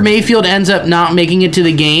 Baker Mayfield ends up not making it to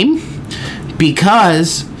the game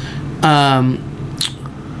because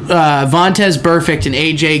Vontaze Burfict and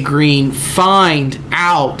AJ Green find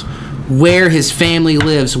out where his family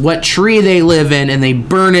lives, what tree they live in, and they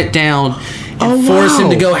burn it down and force him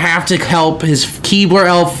to go have to help his Keebler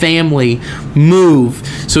Elf family move,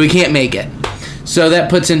 so he can't make it. So that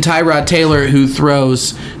puts in Tyrod Taylor, who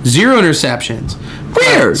throws 0 interceptions.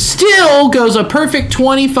 Weird. Still goes a perfect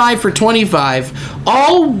 25 for 25,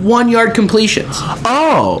 all 1-yard completions.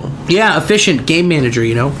 Oh. Yeah, efficient game manager,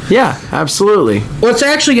 you know? Yeah, absolutely. What's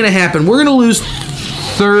actually going to happen? We're going to lose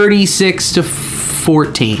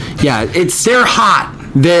 36-14. Yeah, they're hot.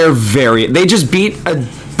 They just beat a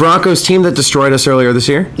Broncos team that destroyed us earlier this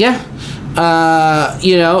year. Yeah.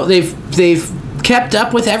 They've kept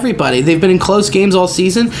up with everybody. They've been in close games all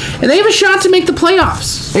season, and they have a shot to make the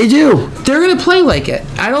playoffs. They do. They're going to play like it.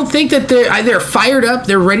 I don't think that they're fired up.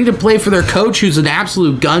 They're ready to play for their coach, who's an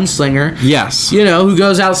absolute gunslinger. Yes. Who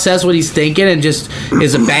goes out, says what he's thinking, and just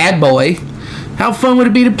is a bad boy. How fun would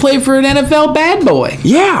it be to play for an NFL bad boy?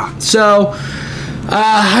 Yeah. So,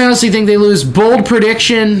 I honestly think they lose. Bold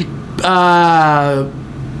prediction, Tyler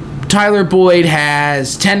Boyd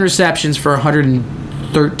has 10 receptions for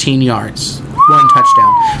 113 yards. 1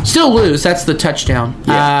 touchdown. Still lose. That's the touchdown.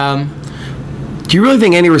 Yeah. Do you really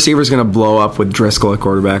think any receiver is going to blow up with Driscoll at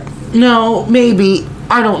quarterback? No, maybe.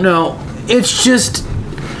 I don't know. It's just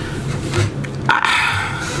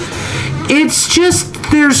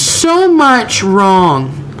there's so much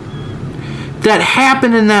wrong that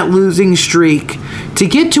happened in that losing streak. To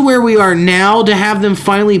get to where we are now, to have them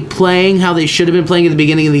finally playing how they should have been playing at the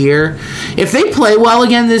beginning of the year. If they play well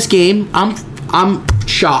again this game, I'm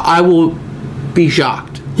shocked. I will be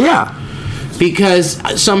shocked. Yeah. Because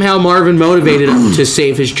somehow Marvin motivated him to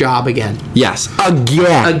save his job again. Yes.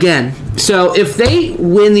 Again. So if they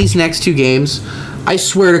win these next 2 games, I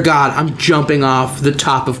swear to God, I'm jumping off the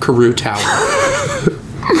top of Carew Tower.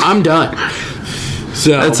 I'm done.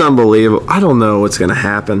 So that's unbelievable. I don't know what's going to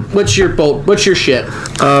happen. What's your shit?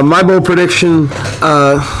 My bold prediction,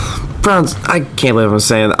 Browns. I can't believe I'm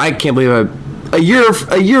saying that. I can't believe a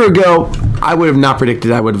year ago I would have not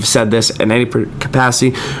predicted. I would have said this in any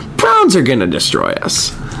capacity. Browns are going to destroy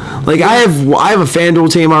us. Like I have a FanDuel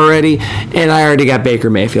team already, and I already got Baker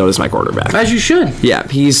Mayfield as my quarterback. As you should. Yeah,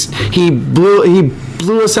 he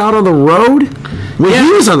blew us out on the road when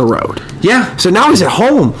he was on the road. Yeah. So now he's at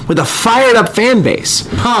home with a fired up fan base.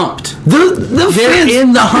 Pumped. They're fans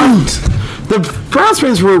in the hunt. The Browns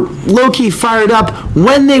fans were low-key fired up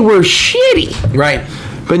when they were shitty. Right.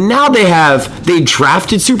 But now they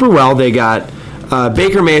drafted super well. They got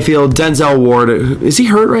Baker Mayfield, Denzel Ward. Is he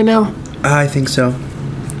hurt right now? I think so.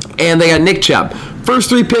 And they got Nick Chubb. First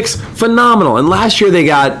 3 picks, phenomenal. And last year they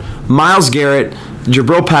got Myles Garrett,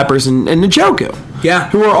 Jabril Peppers, and Njoku.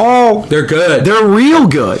 Yeah. Who are all... They're good. They're real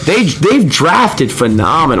good. They've drafted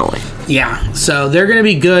phenomenally. Yeah. So they're going to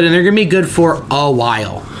be good, and they're going to be good for a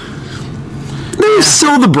while. They're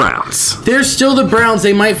still the Browns. They're still the Browns.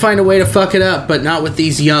 They might find a way to fuck it up, but not with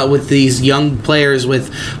these young players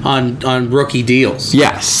on rookie deals.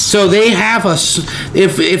 Yes. So they have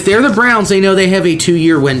if they're the Browns, they know they have a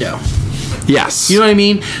 2-year window. Yes. You know what I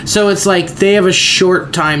mean? So it's like they have a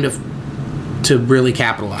short time to to really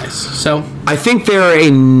capitalize. So I think they're a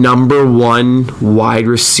number one wide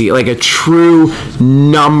receiver, like a true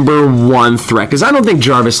number one threat. Because I don't think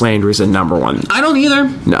Jarvis Landry is a number one. I don't either.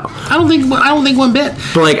 No, I don't think one bit.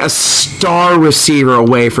 But like a star receiver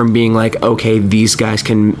away from being like, okay, these guys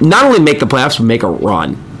can not only make the playoffs but make a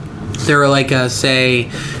run. They're like a, say,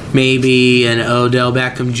 maybe an Odell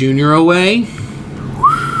Beckham Jr. away.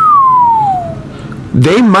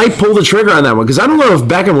 They might pull the trigger on that one because I don't know if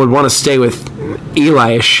Beckham would want to stay with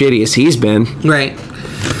Eli as shitty as he's been. Right.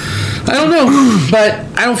 I don't know, but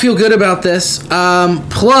I don't feel good about this.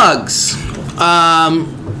 Plugs.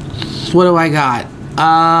 What do I got?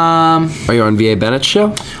 Are you on V.A. Bennett's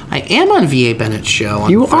show? I am on V.A. Bennett's show on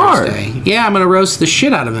You Thursday. are? Yeah, I'm going to roast the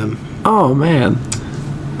shit out of him. Oh, man.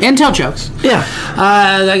 And tell jokes. Yeah.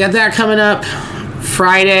 I got that coming up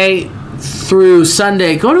Friday through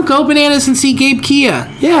Sunday. Go to Go Bananas and see Gabe Kia.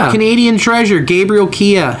 Yeah. Canadian treasure, Gabriel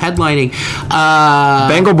Kia, headlining.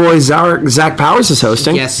 Bengal boy Zach Powers is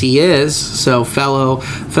hosting. Yes, he is. So fellow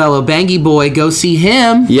Bangy boy, go see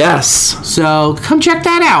him. Yes. So come check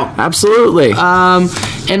that out. Absolutely.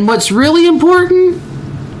 And what's really important,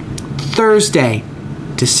 Thursday,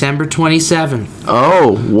 December 27th.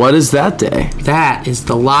 Oh, what is that day? That is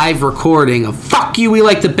the live recording of Fuck You, We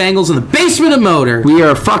Like the Bengals in the basement of Motor. We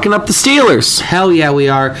are fucking up the Steelers. Hell yeah, we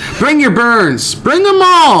are. Bring your burns. Bring them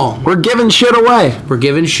all. We're giving shit away. We're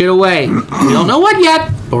giving shit away. We don't know what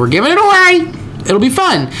yet, but we're giving it away. It'll be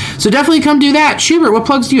fun. So definitely come do that. Schubert, what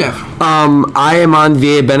plugs do you have? I am on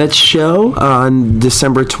V.A. Bennett's show on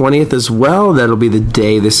December 20th as well. That'll be the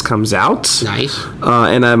day this comes out. Nice.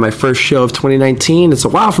 And I have my first show of 2019. It's a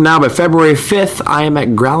while from now, but February 5th, I am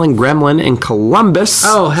at Growling Gremlin in Columbus.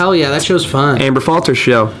 Oh, hell yeah. That show's fun. Amber Falter's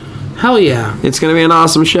show. Hell yeah. It's going to be an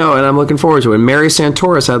awesome show, and I'm looking forward to it. Mary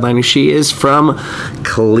Santora's headlining. She is from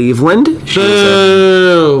Cleveland.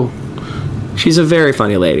 She's a very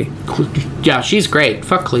funny lady. Yeah, she's great.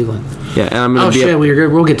 Fuck Cleveland. Yeah, and I'm gonna be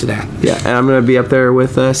we'll get to that. Yeah, and I'm gonna be up there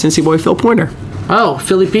with Cincy boy Phil Pointer. Oh,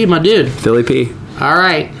 Philly P, my dude. Philly P. All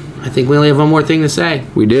right. I think we only have one more thing to say.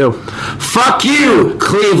 We do. Fuck you,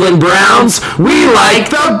 Cleveland Browns. We like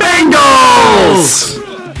the Bengals.